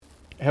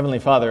Heavenly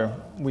Father,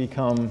 we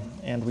come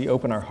and we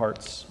open our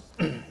hearts.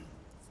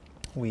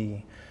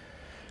 We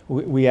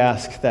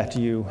ask that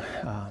you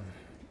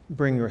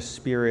bring your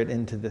Spirit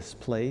into this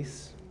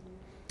place.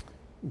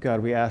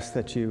 God, we ask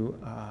that you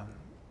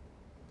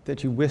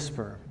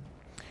whisper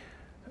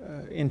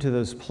into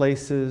those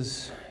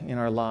places in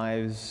our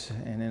lives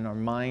and in our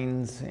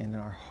minds and in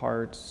our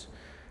hearts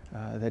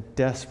that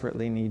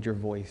desperately need your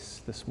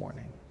voice this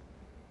morning.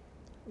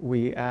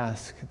 We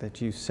ask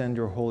that you send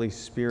your Holy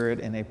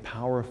Spirit in a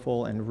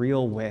powerful and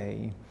real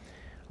way,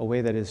 a way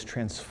that is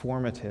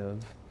transformative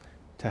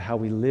to how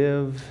we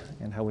live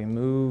and how we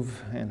move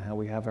and how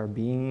we have our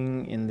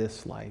being in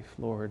this life.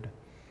 Lord,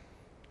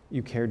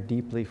 you care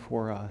deeply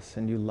for us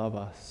and you love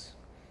us.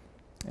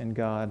 And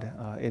God,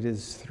 it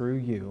is through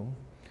you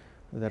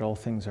that all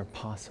things are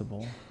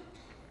possible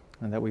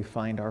and that we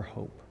find our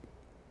hope.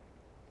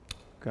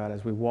 God,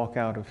 as we walk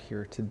out of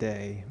here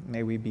today,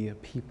 may we be a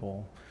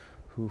people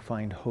who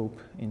find hope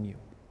in you.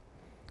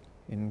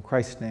 In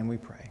Christ's name we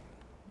pray.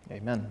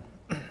 Amen.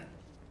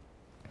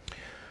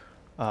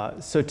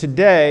 So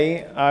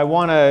today I'm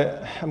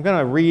going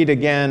to read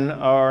again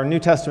our New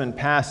Testament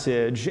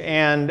passage,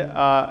 and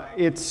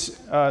it's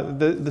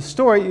the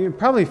story. You're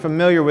probably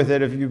familiar with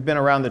it if you've been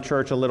around the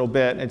church a little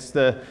bit. It's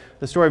the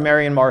story of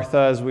Mary and Martha,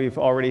 as we've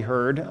already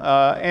heard,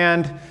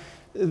 and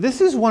this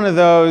is one of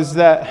those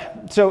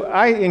that. So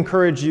I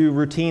encourage you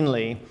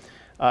routinely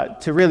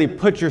to really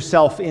put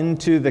yourself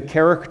into the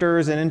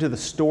characters and into the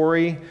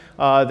story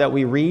that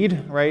we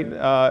read,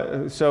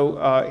 right?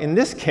 So in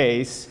this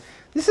case,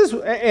 this is,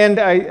 and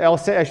I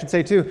should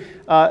say too,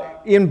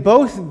 in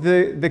both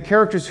the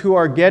characters who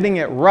are getting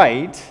it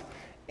right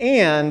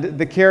and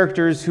the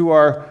characters who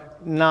are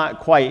not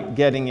quite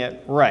getting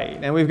it right.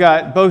 And we've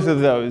got both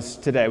of those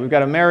today. We've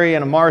got a Mary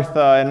and a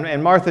Martha,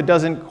 and Martha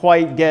doesn't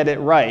quite get it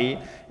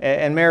right,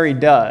 and Mary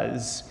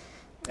does.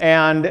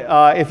 And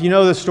if you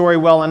know the story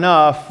well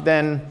enough,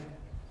 then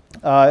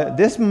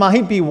this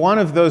might be one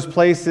of those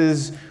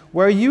places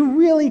where you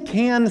really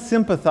can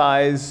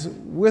sympathize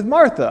with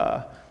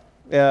Martha.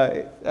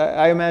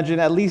 I imagine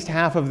at least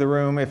half of the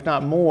room, if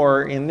not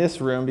more, in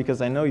this room,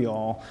 because I know you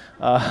all,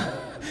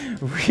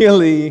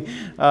 really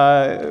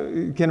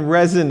can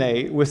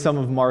resonate with some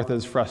of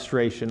Martha's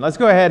frustration. Let's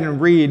go ahead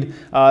and read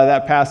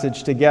that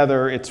passage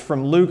together. It's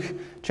from Luke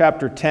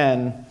chapter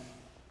 10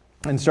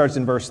 and starts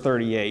in verse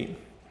 38.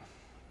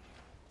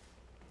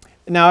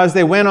 Now, as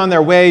they went on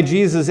their way,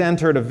 Jesus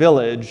entered a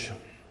village,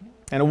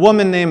 and a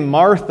woman named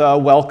Martha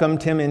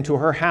welcomed him into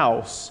her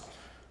house.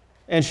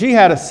 And she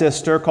had a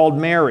sister called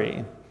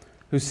Mary,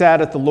 who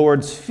sat at the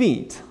Lord's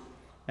feet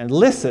and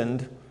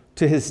listened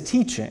to his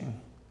teaching.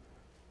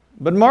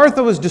 But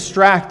Martha was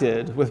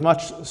distracted with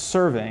much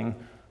serving,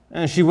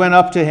 and she went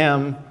up to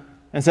him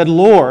and said,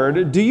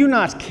 "Lord, do you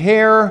not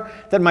care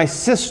that my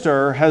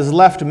sister has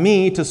left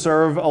me to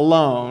serve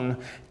alone?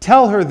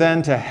 Tell her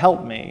then to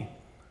help me."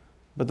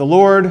 But the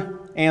Lord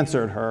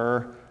answered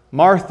her,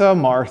 "Martha,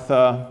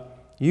 Martha,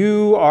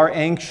 you are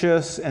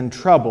anxious and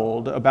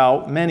troubled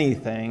about many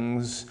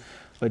things,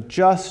 but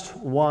just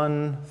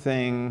one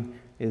thing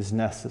is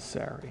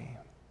necessary.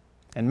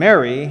 And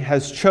Mary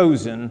has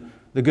chosen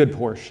the good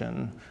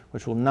portion,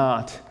 which will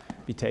not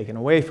be taken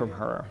away from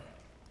her."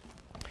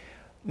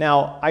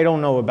 Now, I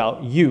don't know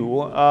about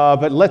you,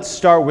 but let's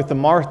start with the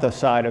Martha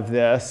side of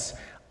this.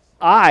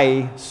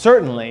 I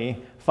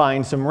certainly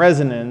find some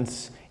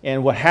resonance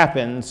in what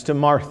happens to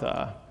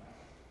Martha.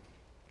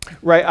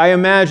 Right, I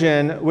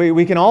imagine,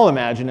 we can all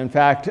imagine, in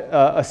fact,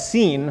 a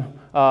scene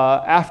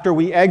after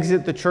we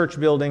exit the church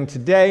building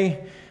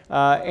today,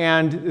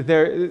 and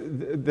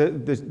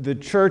the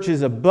church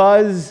is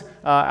abuzz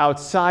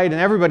outside, and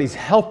everybody's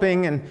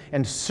helping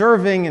and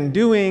serving and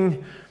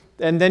doing,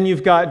 and then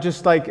you've got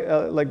just like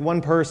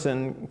one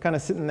person kind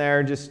of sitting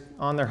there just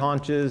on their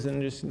haunches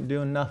and just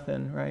doing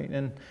nothing, right?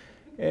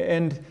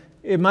 And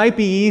it might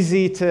be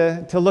easy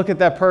to look at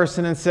that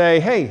person and say,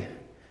 "Hey,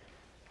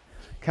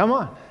 come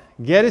on,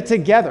 get it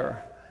together.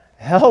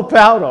 Help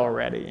out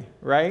already,"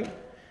 right?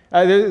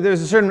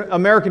 There's a certain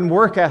American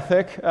work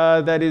ethic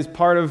that is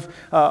part of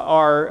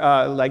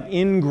our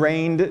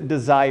ingrained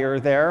desire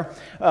there.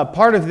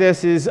 Part of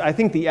this is, I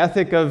think, the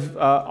ethic of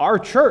our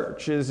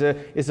church is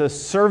a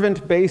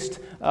servant-based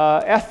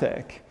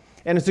ethic,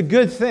 and it's a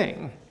good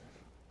thing.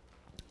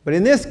 But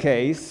in this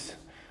case,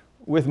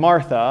 with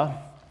Martha,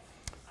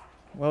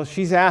 well,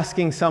 she's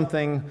asking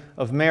something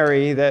of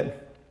Mary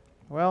that,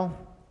 well,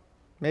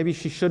 maybe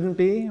she shouldn't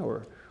be,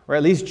 or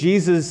at least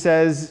Jesus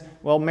says,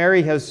 well,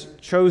 Mary has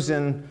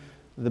chosen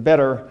the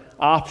better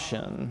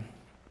option.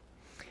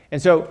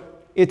 And so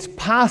it's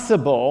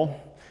possible,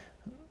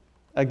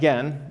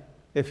 again,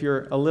 if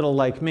you're a little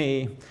like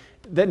me,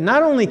 that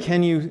not only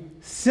can you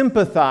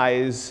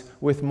sympathize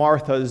with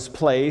Martha's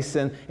place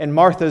and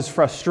Martha's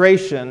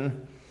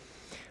frustration,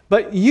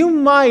 but you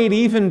might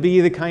even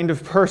be the kind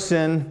of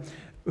person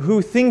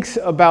who thinks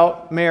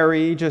about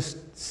Mary just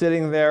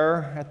sitting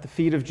there at the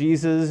feet of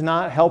Jesus,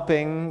 not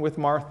helping with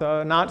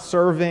Martha, not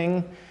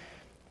serving,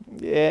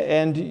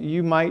 and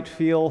you might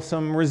feel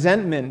some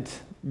resentment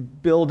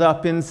build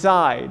up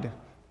inside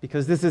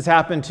because this has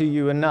happened to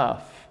you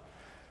enough.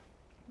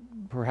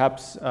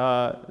 Perhaps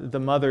the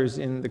mothers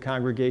in the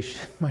congregation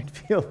might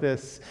feel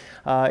this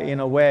in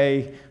a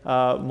way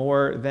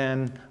more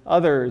than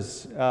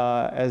others,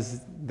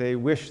 as they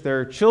wish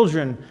their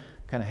children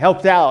kind of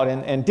helped out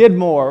and did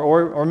more,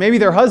 or maybe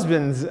their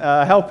husbands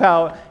help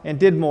out and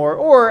did more,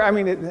 or, I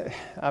mean,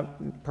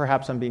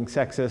 perhaps I'm being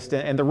sexist,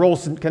 and the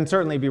roles can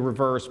certainly be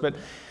reversed, but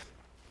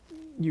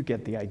you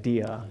get the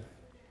idea.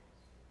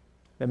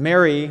 That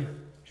Mary,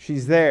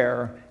 she's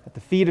there at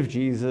the feet of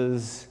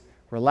Jesus,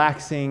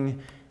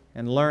 relaxing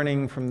and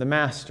learning from the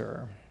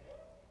Master.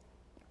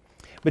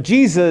 But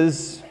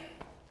Jesus,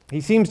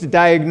 he seems to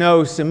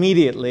diagnose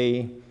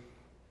immediately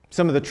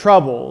some of the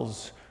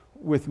troubles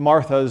with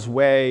Martha's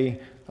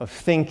way of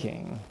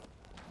thinking.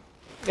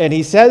 And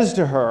he says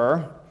to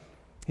her,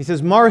 he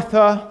says,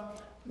 "Martha,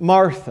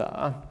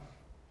 Martha."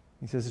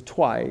 He says it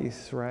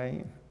twice,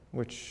 right?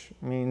 Which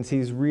means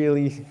he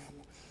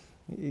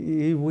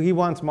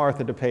wants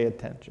Martha to pay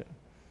attention.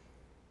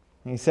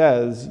 He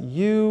says,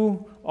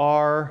 "You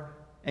are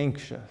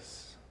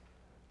anxious,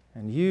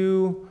 and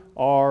you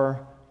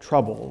are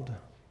troubled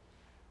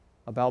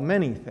about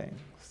many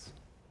things."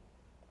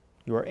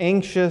 You are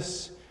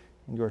anxious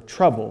and you are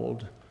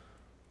troubled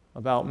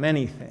about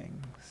many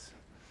things.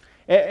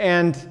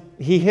 And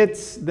he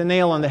hits the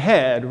nail on the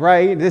head,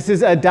 right? This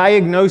is a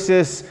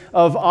diagnosis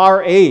of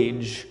our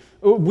age.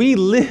 We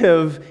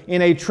live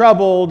in a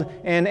troubled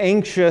and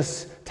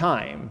anxious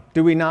time,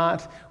 do we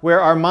not?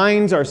 Where our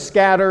minds are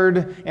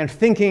scattered and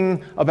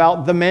thinking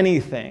about the many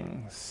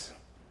things.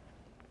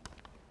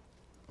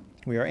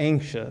 We are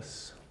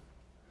anxious.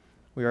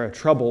 We are a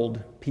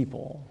troubled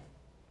people.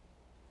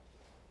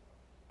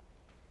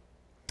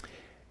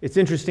 It's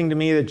interesting to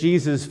me that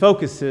Jesus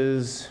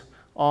focuses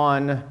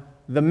on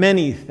the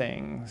many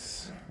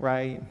things,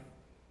 right?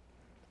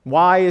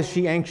 Why is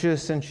she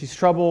anxious and she's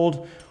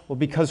troubled? Well,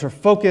 because her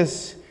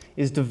focus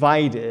is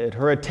divided.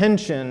 Her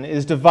attention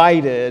is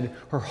divided.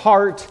 Her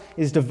heart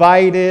is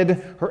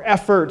divided. Her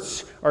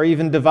efforts are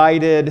even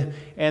divided.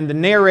 And the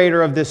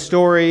narrator of this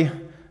story,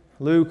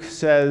 Luke,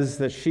 says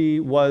that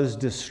she was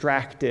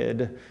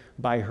distracted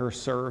by her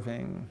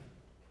serving.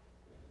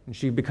 And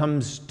she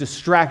becomes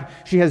distracted.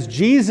 She has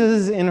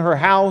Jesus in her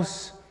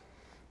house,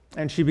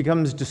 and she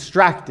becomes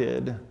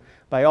distracted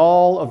by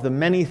all of the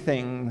many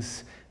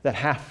things that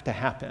have to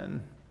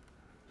happen.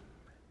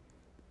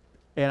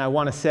 And I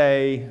want to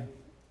say,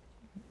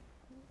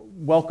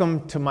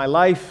 welcome to my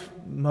life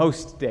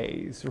most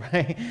days,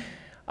 right?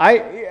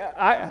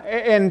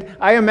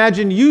 I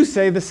imagine you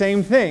say the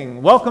same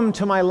thing. Welcome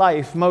to my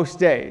life most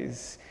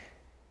days.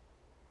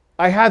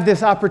 I have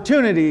this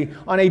opportunity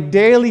on a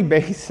daily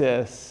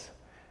basis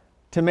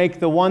to make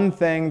the one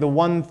thing,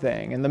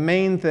 and the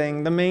main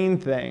thing, the main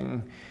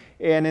thing.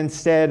 And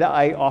instead,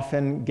 I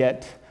often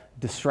get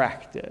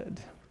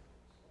distracted.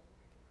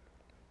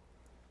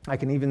 I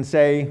can even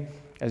say,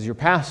 as your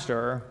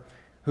pastor,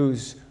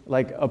 who's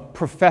like a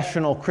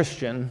professional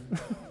Christian,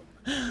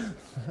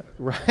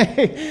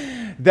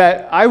 right?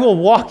 That I will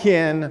walk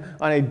in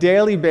on a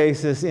daily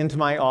basis into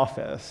my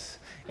office,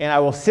 and I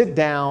will sit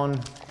down,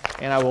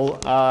 and I will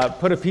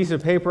put a piece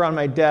of paper on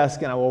my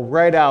desk, and I will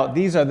write out,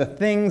 these are the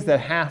things that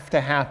have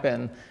to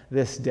happen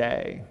this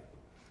day.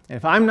 And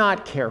if I'm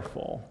not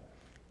careful,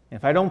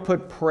 if I don't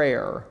put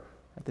prayer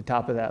at the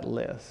top of that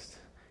list,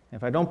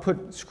 if I don't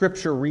put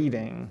scripture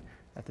reading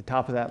at the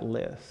top of that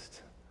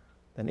list,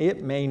 then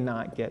it may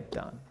not get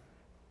done.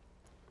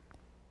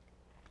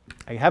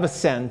 I have a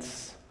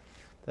sense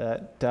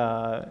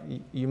that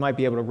you might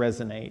be able to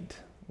resonate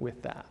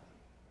with that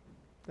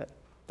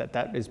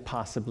is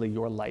possibly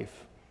your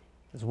life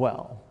as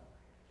well.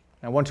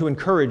 And I want to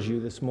encourage you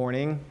this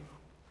morning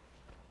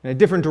in a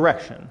different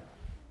direction.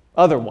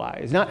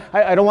 Otherwise,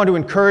 I don't want to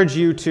encourage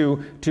you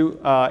to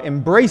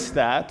embrace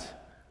that.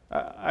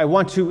 I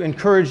want to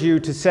encourage you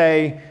to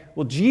say,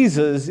 well,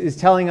 Jesus is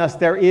telling us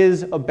there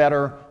is a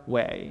better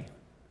way.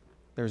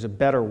 There's a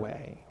better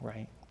way,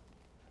 right?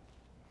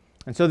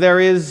 And so there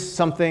is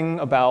something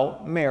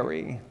about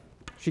Mary.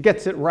 She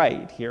gets it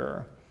right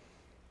here.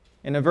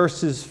 In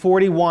verses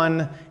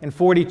 41 and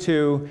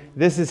 42,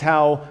 this is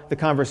how the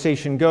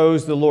conversation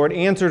goes. The Lord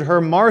answered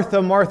her,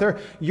 "Martha, Martha,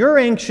 you're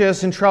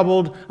anxious and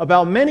troubled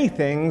about many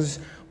things,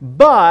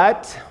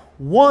 but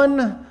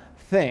one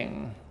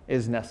thing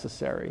is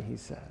necessary," he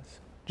says.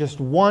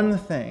 Just one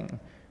thing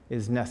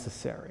is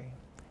necessary.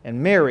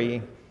 And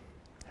Mary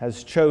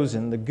has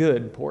chosen the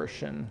good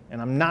portion,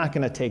 and I'm not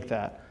going to take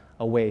that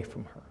away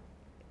from her.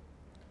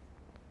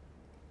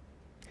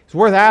 It's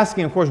worth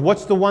asking, of course,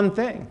 what's the one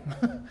thing?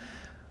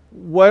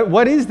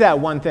 What is that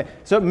one thing?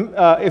 So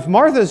if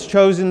Martha's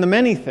chosen the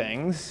many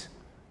things,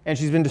 and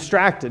she's been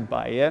distracted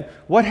by it,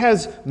 what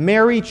has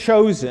Mary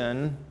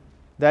chosen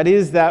that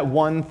is that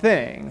one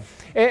thing?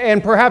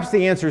 And perhaps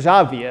the answer is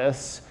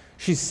obvious.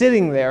 She's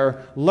sitting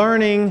there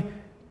learning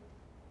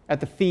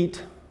at the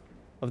feet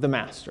of the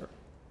Master.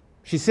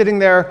 She's sitting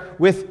there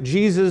with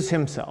Jesus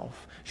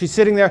himself. She's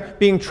sitting there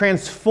being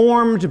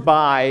transformed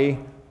by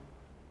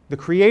the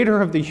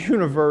creator of the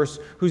universe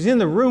who's in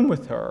the room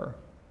with her.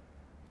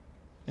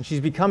 and she's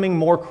becoming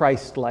more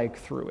Christ-like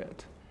through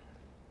it.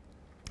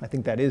 I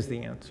think that is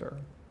the answer.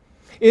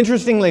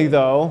 Interestingly,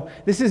 though,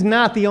 this is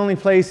not the only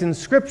place in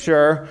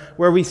Scripture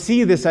where we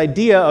see this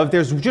idea of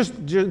there's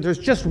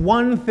just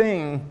one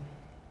thing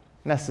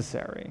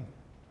necessary.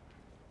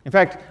 In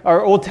fact,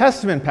 our Old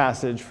Testament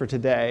passage for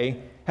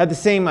today had the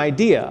same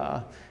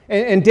idea.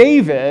 And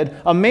David,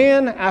 a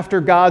man after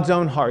God's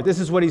own heart, this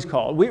is what he's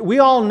called. We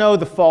all know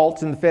the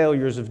faults and the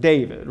failures of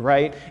David,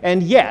 right?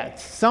 And yet,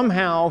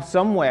 somehow,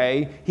 some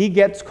way, he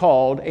gets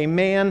called a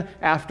man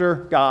after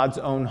God's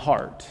own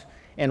heart.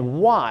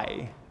 And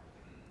why?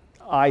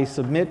 I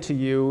submit to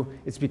you,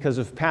 it's because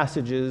of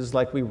passages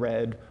like we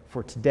read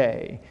for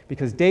today.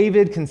 Because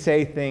David can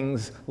say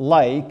things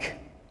like,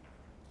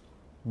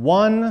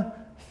 "One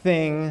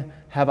thing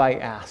have I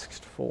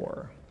asked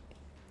for."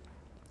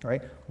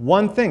 Right?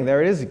 One thing,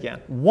 there it is again.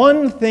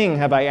 One thing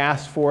have I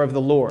asked for of the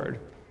Lord.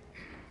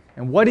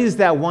 And what is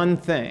that one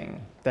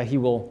thing that he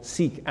will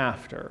seek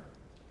after?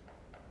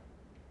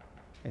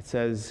 It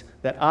says,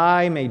 that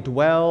I may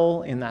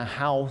dwell in the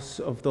house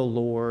of the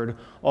Lord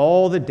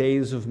all the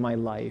days of my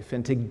life,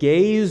 and to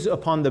gaze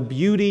upon the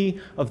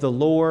beauty of the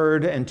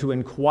Lord and to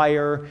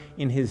inquire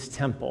in his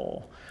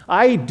temple.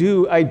 I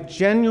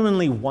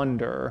genuinely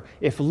wonder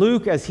if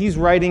Luke, as he's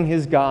writing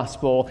his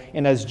gospel,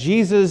 and as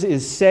Jesus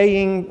is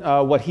saying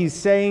what he's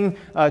saying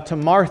to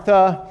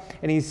Martha,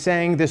 and he's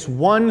saying this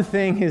one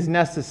thing is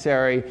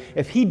necessary,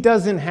 if he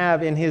doesn't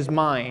have in his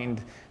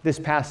mind this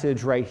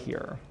passage right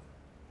here.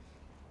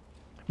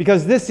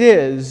 Because this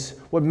is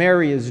what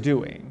Mary is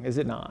doing, is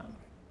it not?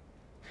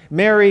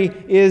 Mary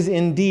is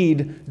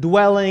indeed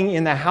dwelling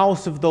in the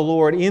house of the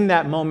Lord in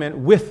that moment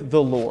with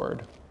the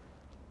Lord.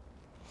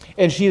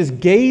 And she is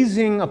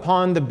gazing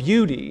upon the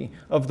beauty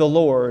of the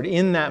Lord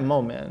in that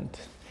moment.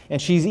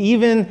 And she's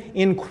even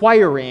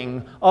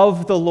inquiring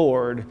of the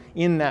Lord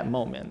in that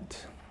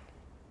moment.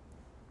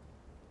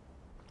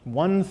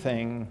 One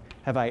thing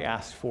have I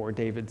asked for,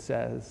 David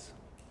says.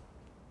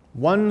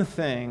 One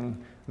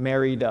thing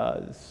Mary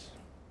does.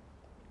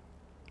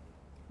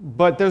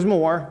 But there's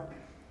more.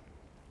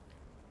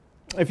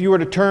 If you were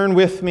to turn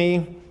with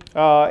me,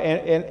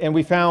 and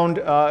we found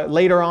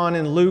later on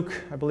in Luke,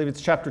 I believe it's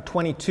chapter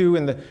 22,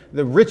 in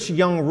the rich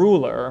young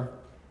ruler,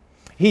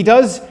 he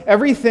does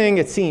everything,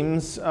 it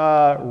seems,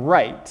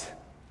 right.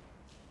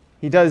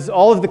 He does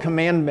all of the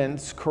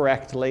commandments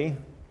correctly,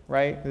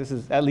 right? This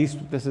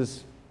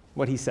is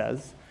what he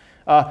says.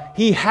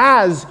 He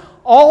has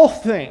all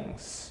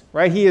things.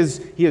 Right? He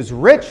is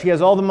rich. He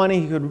has all the money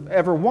he could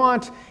ever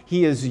want.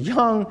 He is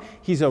young.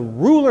 He's a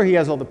ruler. He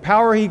has all the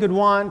power he could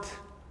want.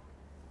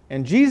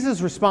 And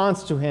Jesus'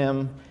 response to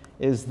him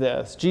is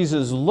this.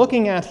 Jesus,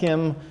 looking at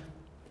him,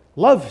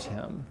 loved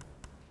him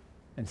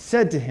and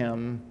said to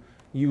him,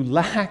 "You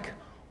lack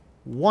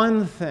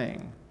one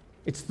thing."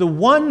 It's the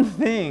one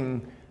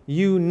thing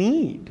you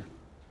need.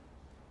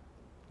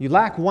 You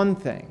lack one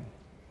thing.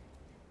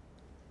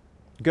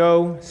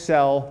 Go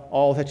sell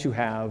all that you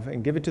have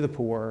and give it to the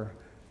poor,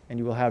 and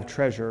you will have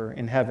treasure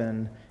in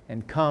heaven,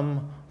 and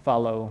come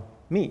follow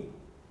me.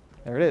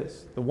 There it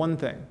is, the one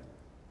thing.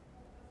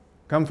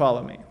 Come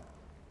follow me.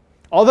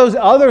 All those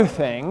other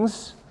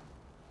things,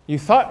 you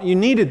thought you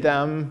needed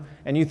them,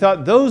 and you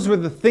thought those were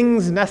the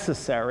things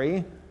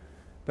necessary,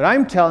 but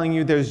I'm telling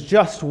you there's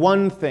just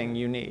one thing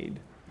you need.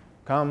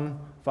 Come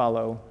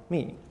follow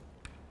me.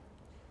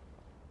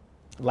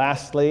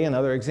 Lastly,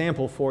 another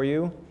example for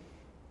you.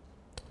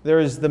 There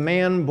is the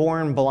man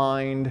born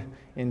blind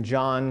in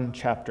John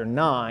chapter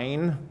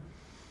 9.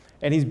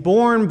 And he's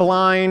born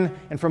blind,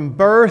 and from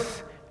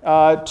birth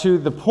to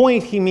the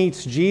point he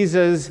meets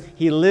Jesus,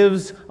 he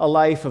lives a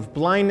life of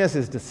blindness.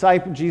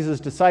 Jesus'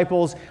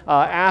 disciples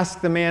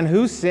ask the man,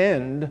 who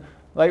sinned?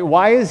 Like,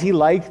 why is he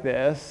like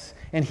this?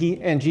 And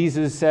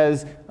Jesus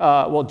says,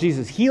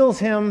 Jesus heals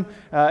him,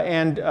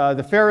 and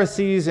the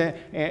Pharisees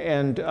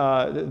and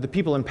the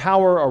people in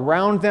power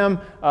around them,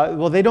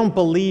 they don't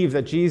believe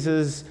that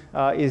Jesus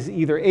is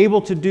either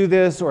able to do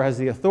this or has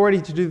the authority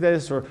to do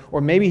this,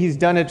 or maybe he's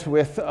done it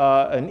with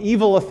an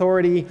evil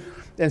authority.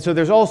 And so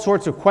there's all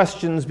sorts of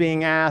questions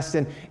being asked,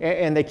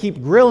 and they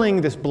keep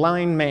grilling this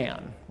blind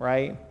man,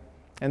 right?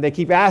 And they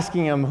keep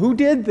asking him, who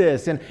did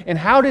this? And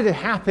how did it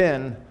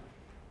happen?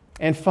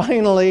 And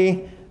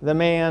finally, the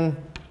man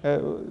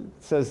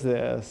says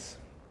this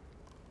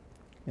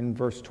in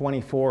verse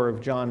 24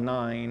 of John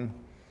 9.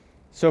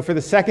 So for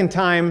the second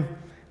time,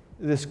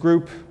 this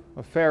group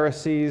of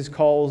Pharisees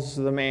calls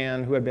the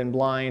man who had been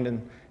blind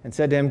and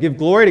said to him, give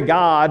glory to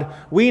God.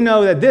 We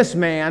know that this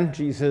man,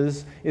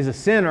 Jesus, is a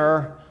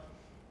sinner.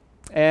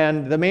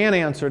 And the man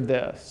answered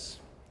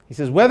this. He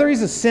says, whether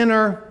he's a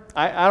sinner,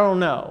 I don't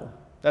know.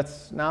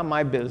 That's not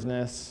my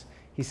business.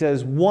 He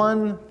says,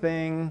 one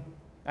thing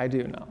I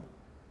do know.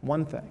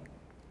 One thing.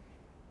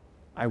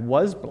 I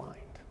was blind,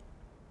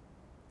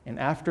 and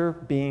after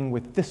being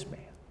with this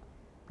man,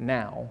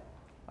 now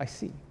I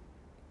see.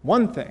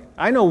 One thing.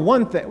 I know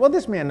one thing. Well,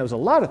 this man knows a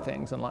lot of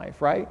things in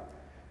life, right?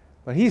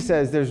 But he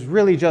says there's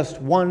really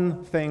just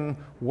one thing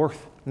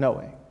worth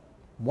knowing.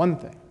 One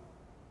thing.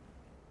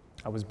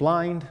 I was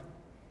blind.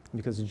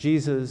 Because of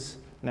Jesus,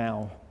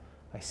 now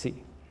I see.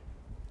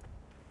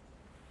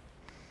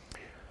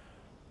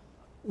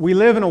 We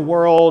live in a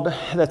world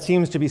that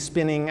seems to be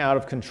spinning out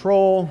of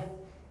control.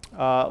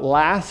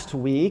 Last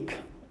week,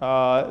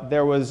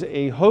 there was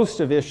a host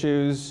of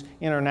issues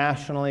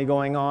internationally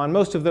going on.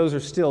 Most of those are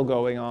still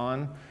going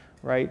on,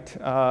 right?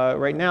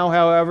 Right now,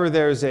 however,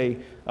 there's a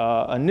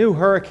new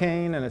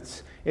hurricane, and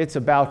it's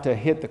about to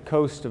hit the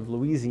coast of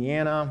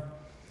Louisiana.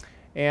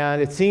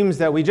 And it seems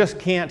that we just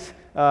can't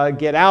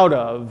get out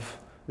of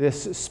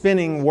this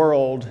spinning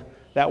world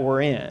that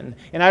we're in.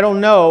 And I don't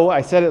know,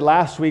 I said it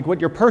last week, what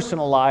your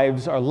personal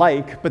lives are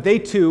like, but they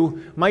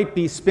too might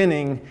be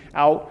spinning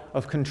out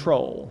of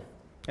control.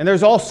 And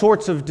there's all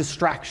sorts of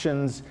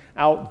distractions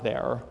out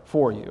there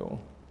for you.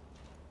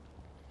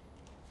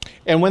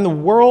 And when the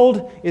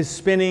world is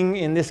spinning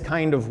in this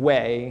kind of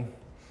way,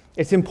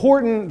 it's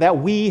important that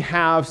we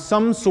have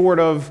some sort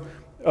of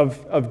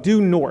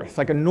due north,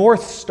 like a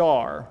North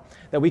Star,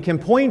 that we can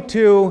point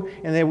to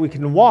and that we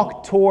can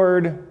walk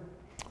toward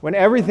when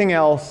everything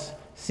else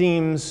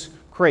seems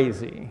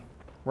crazy,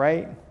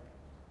 right?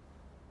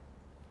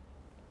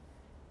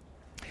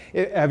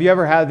 Have you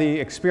ever had the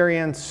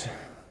experience,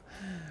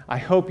 I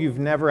hope you've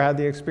never had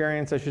the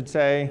experience, I should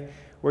say,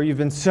 where you've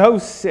been so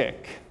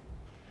sick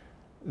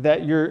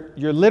that you're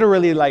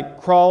literally like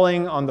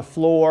crawling on the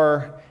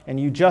floor and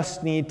you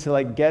just need to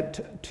like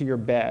get to your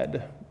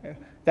bed?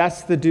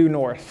 That's the due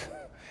north.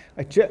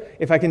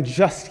 If I can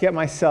just get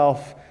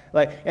myself,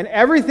 and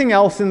everything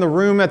else in the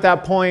room at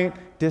that point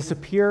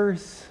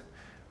disappears.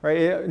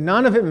 Right?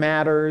 None of it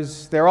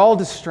matters. They're all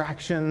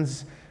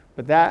distractions.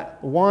 But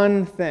that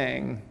one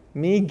thing,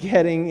 me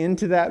getting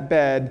into that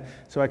bed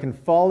so I can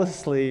fall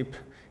asleep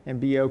and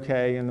be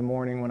okay in the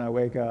morning when I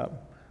wake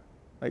up.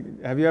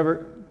 Have you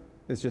ever?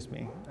 It's just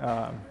me.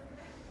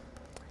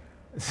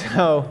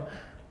 So,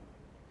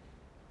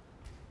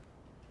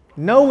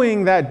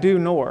 knowing that due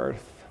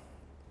north,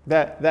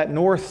 that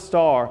North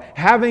Star,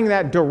 having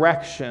that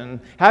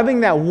direction, having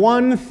that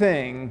one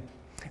thing,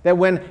 that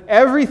when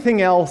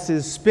everything else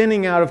is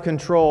spinning out of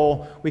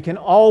control, we can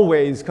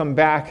always come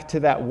back to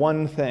that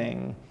one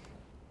thing,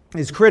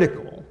 is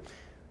critical.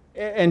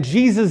 And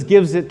Jesus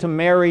gives it to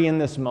Mary in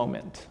this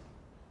moment.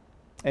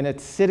 And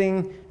it's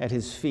sitting at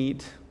his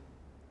feet.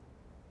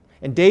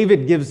 And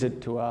David gives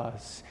it to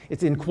us.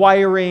 It's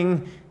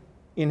inquiring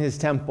in his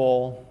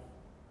temple.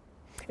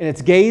 And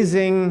it's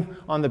gazing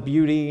on the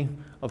beauty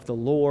of the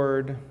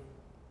Lord.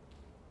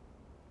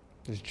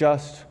 There's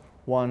just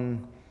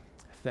one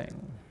thing.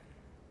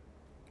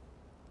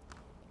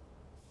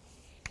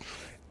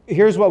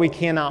 Here's what we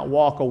cannot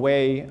walk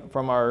away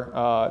from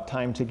our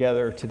time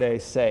together today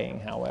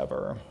saying,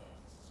 however.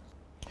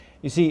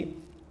 You see,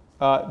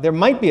 there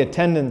might be a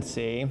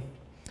tendency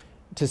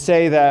to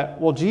say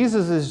that, well,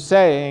 Jesus is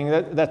saying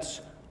that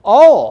that's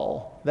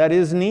all that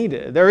is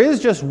needed. There is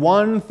just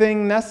one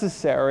thing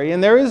necessary,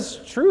 and there is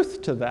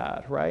truth to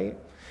that, right?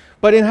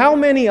 But in how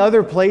many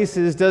other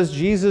places does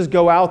Jesus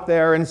go out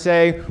there and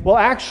say, well,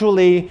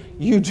 actually,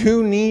 you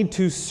do need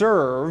to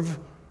serve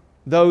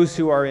those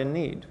who are in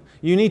need?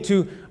 You need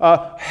to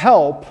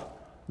help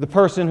the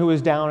person who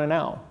is down and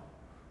out.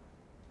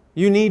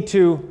 You need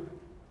to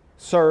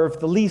serve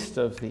the least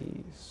of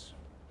these.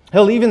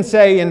 He'll even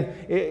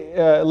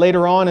say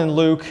later on in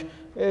Luke,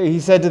 he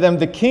said to them,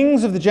 the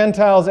kings of the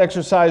Gentiles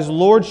exercise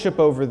lordship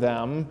over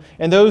them,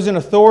 and those in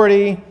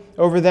authority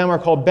over them are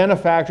called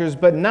benefactors,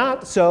 but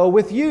not so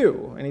with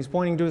you. And he's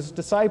pointing to his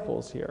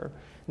disciples here.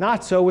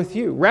 Not so with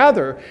you.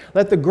 Rather,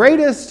 let the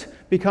greatest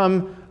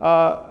become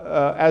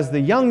as the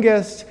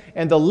youngest,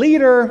 and the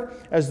leader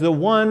as the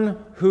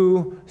one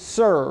who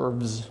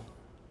serves.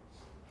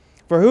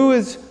 For who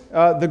is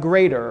the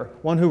greater,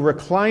 one who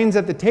reclines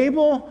at the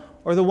table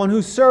or the one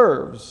who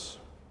serves?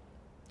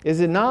 Is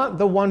it not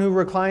the one who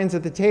reclines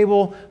at the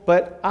table,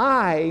 but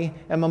I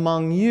am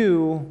among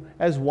you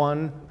as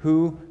one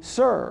who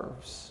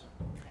serves?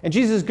 And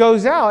Jesus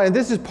goes out, and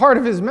this is part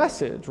of his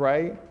message,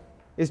 right?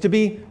 Is to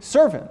be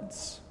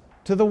servants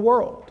to the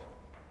world,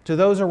 to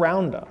those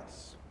around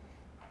us.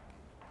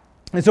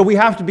 And so we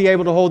have to be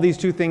able to hold these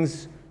two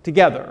things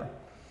together.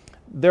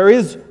 There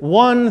is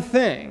one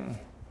thing,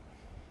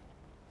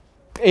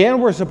 and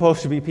we're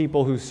supposed to be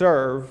people who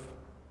serve.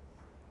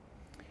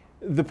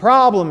 The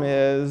problem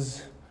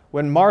is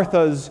when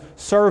Martha's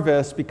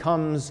service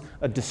becomes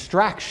a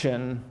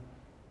distraction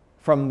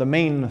from the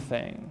main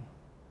thing.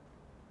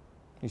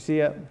 You see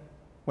it?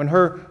 When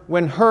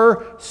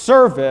her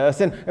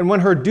service and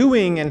when her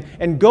doing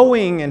and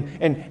going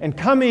and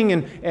coming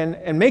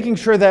and making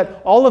sure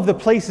that all of the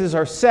places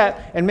are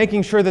set and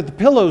making sure that the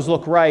pillows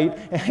look right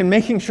and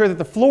making sure that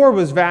the floor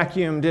was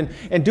vacuumed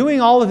and doing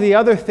all of the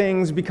other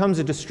things becomes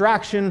a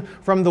distraction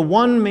from the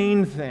one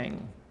main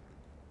thing.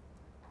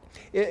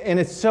 And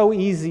it's so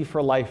easy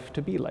for life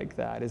to be like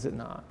that, is it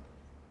not?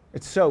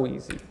 It's so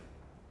easy.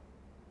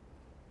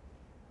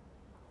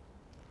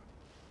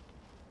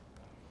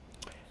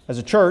 As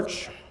a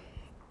church,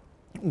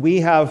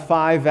 we have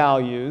 5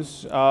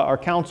 values. Our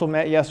council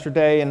met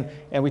yesterday,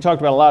 and we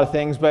talked about a lot of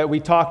things, but we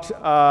talked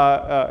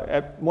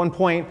at one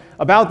point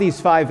about these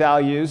 5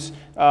 values,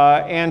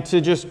 and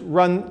to just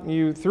run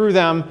you through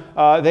them,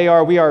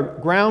 we are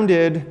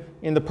grounded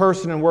in the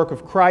person and work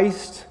of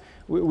Christ.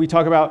 We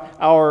talk about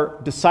our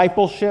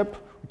discipleship.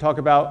 We talk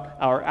about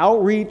our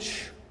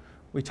outreach.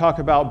 We talk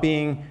about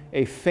being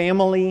a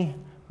family.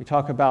 We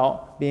talk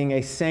about being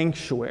a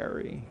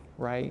sanctuary,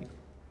 right?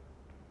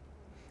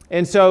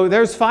 And so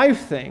there's 5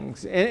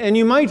 things. And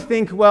you might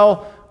think,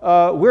 well,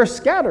 we're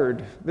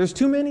scattered. There's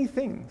too many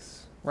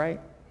things, right?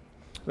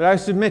 But I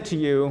submit to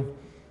you,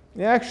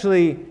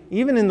 actually,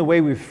 even in the way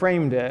we've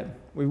framed it,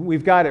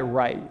 we've got it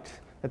right.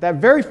 That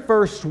very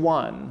first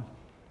one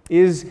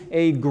is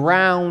a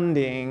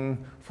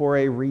grounding for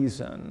a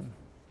reason.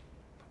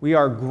 We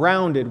are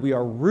grounded, we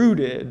are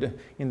rooted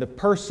in the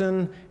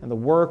person and the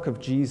work of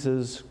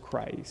Jesus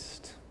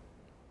Christ.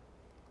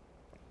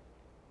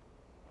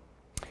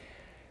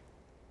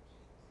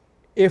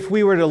 If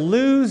we were to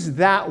lose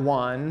that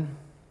one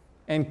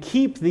and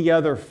keep the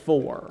other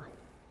 4,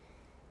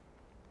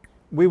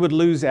 we would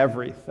lose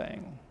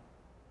everything,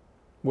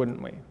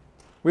 wouldn't we?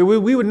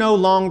 We would no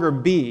longer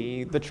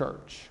be the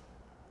church.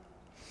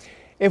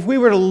 If we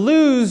were to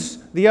lose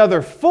the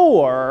other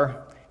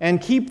 4 and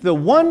keep the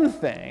one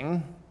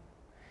thing,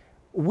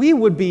 we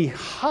would be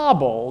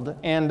hobbled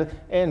and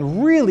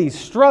really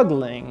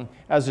struggling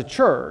as a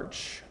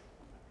church.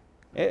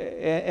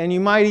 And you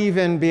might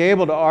even be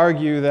able to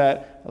argue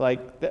that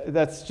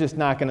that's just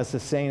not going to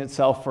sustain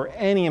itself for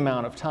any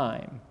amount of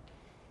time.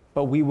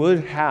 But we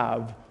would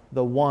have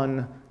the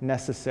one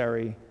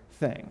necessary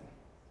thing.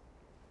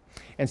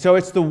 And so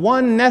it's the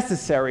one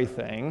necessary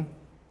thing,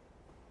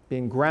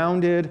 being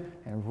grounded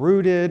and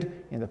rooted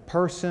in the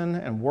person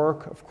and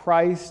work of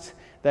Christ,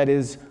 that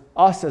is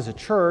us as a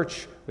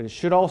church, but it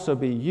should also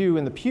be you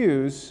in the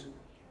pews.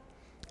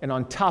 And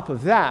on top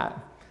of that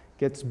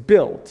gets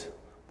built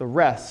the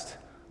rest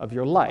of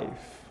your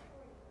life.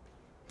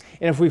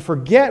 And if we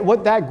forget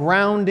what that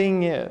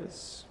grounding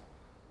is,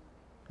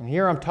 and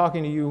here I'm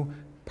talking to you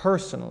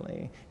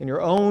personally, in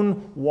your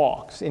own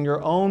walks, in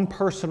your own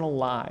personal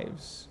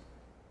lives,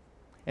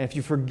 and if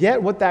you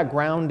forget what that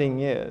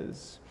grounding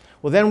is,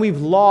 well, then we've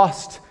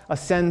lost a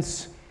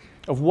sense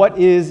of what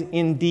is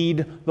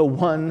indeed the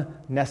one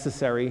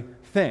necessary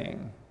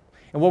thing.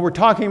 And what we're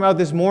talking about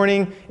this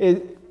morning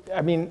is,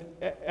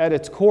 at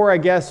its core, I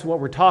guess, what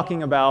we're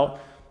talking about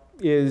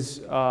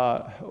is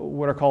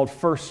what are called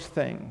first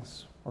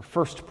things or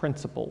first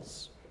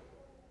principles.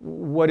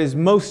 What is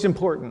most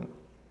important,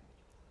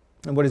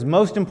 and what is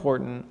most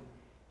important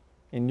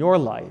in your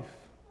life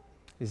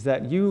is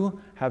that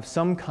you have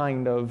some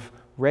kind of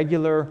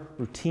regular,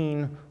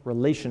 routine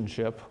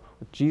relationship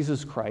with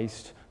Jesus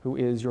Christ, who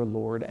is your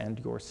Lord and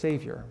your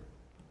Savior.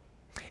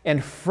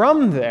 And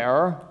from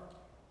there,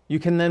 you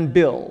can then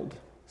build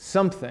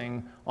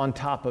something on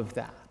top of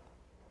that.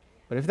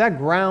 But if that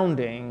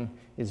grounding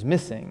is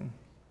missing,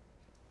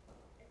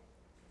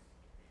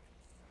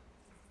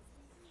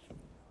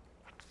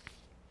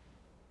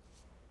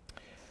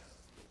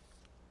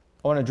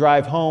 I want to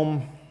drive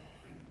home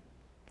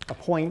a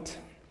point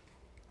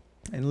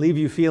and leave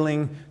you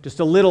feeling just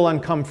a little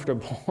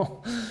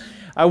uncomfortable.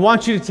 I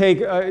want you to take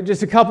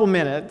just a couple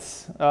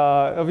minutes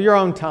of your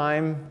own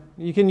time.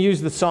 You can use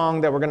the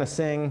song that we're going to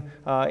sing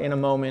in a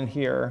moment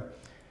here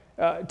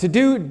to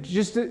do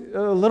just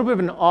a little bit of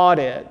an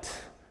audit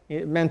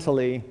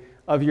mentally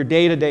of your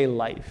day-to-day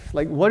life.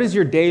 Like, what does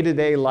your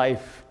day-to-day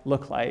life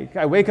look like?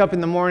 I wake up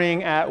in the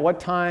morning at what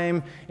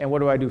time, and what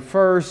do I do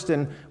first,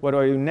 and what do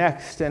I do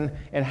next, and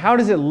how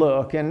does it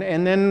look? And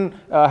then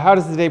how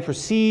does the day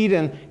proceed,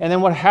 and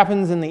then what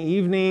happens in the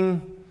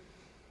evening?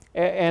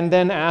 And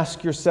then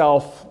ask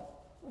yourself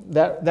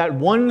that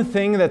one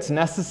thing that's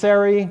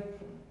necessary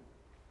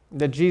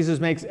that Jesus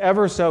makes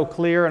ever so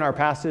clear in our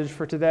passage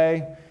for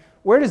today,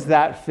 where does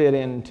that fit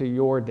into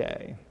your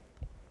day?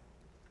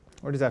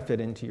 Where does that fit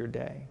into your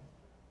day?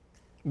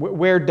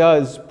 Where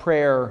does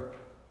prayer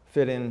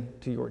fit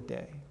into your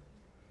day?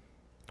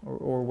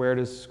 Or where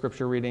does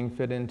scripture reading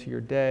fit into your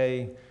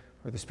day?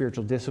 Or the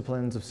spiritual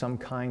disciplines of some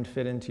kind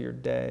fit into your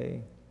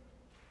day?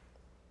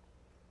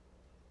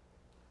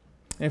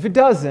 And if it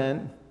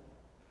doesn't,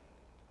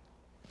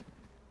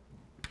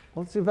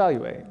 let's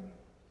evaluate.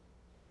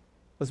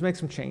 Let's make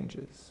some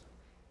changes.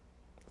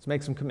 Let's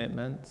make some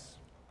commitments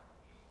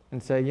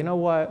and say, you know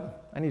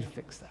what? I need to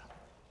fix that.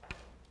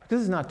 This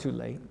is not too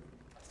late.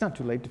 It's not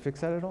too late to fix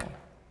that at all.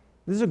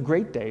 This is a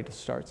great day to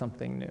start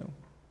something new.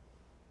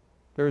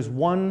 There is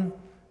one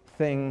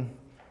thing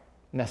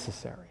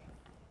necessary.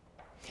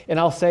 And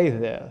I'll say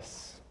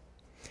this.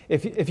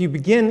 If you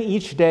begin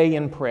each day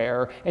in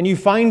prayer and you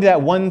find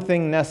that one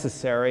thing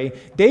necessary,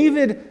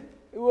 David,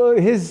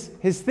 his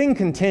thing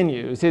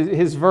continues,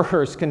 his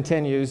verse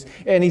continues,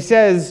 and he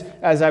says,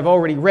 as I've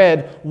already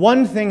read,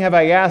 one thing have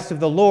I asked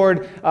of the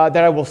Lord that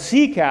I will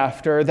seek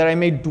after, that I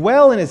may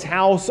dwell in his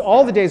house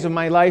all the days of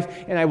my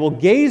life, and I will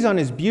gaze on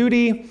his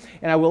beauty,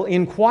 and I will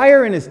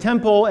inquire in his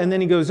temple. And then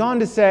he goes on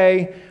to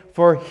say,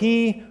 for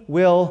he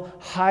will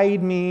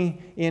hide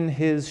me in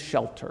his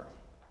shelter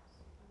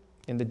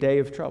in the day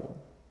of trouble.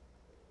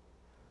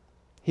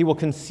 He will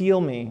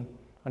conceal me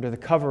under the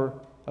cover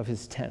of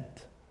his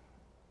tent.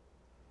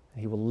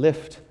 He will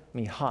lift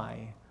me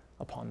high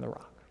upon the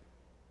rock.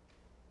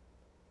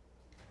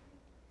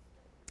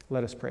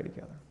 Let us pray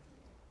together.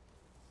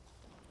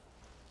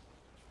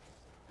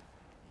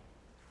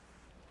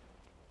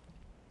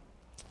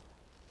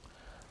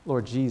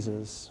 Lord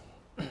Jesus,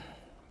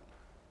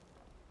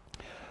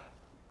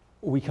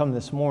 we come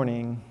this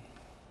morning,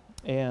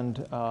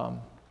 and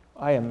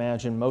I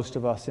imagine most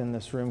of us in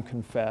this room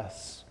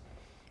confess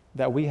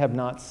that we have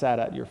not sat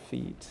at your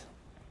feet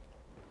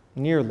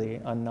nearly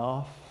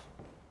enough,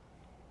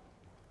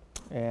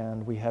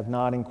 and we have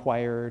not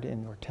inquired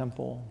in your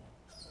temple,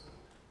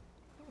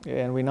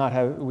 and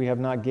we have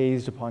not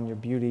gazed upon your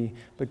beauty.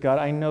 But God,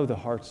 I know the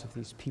hearts of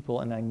these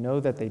people, and I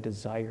know that they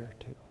desire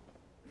to.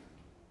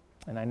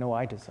 And I know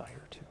I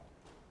desire to.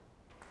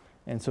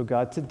 And so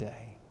God,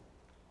 today,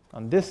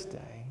 on this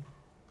day,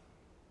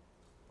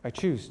 I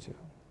choose to.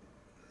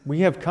 We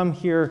have come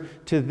here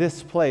to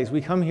this place. We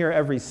come here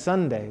every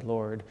Sunday,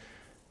 Lord,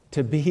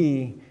 to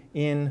be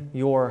in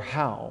your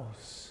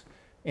house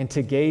and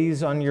to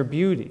gaze on your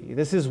beauty.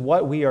 This is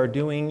what we are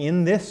doing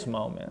in this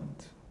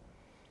moment.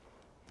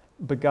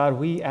 But God,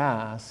 we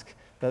ask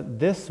that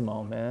this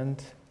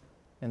moment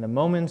and the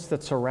moments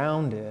that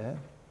surround it,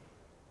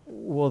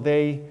 will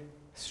they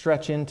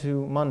stretch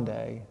into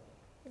Monday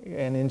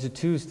and into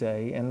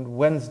Tuesday and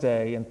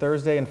Wednesday and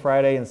Thursday and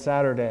Friday and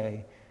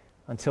Saturday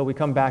until we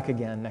come back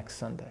again next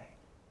Sunday.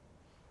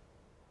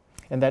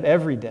 And that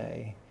every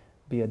day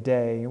be a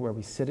day where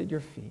we sit at your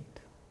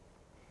feet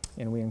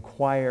and we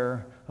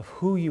inquire of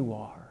who you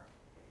are,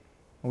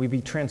 and we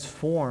be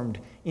transformed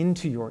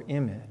into your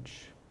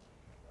image,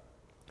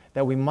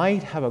 that we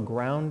might have a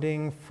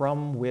grounding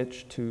from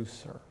which to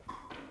serve.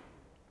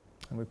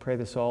 And we pray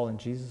this all in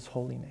Jesus'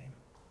 holy name.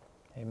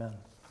 Amen.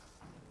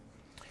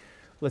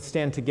 Let's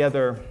stand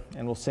together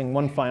and we'll sing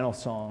one final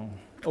song.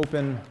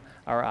 Open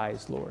our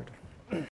eyes, Lord.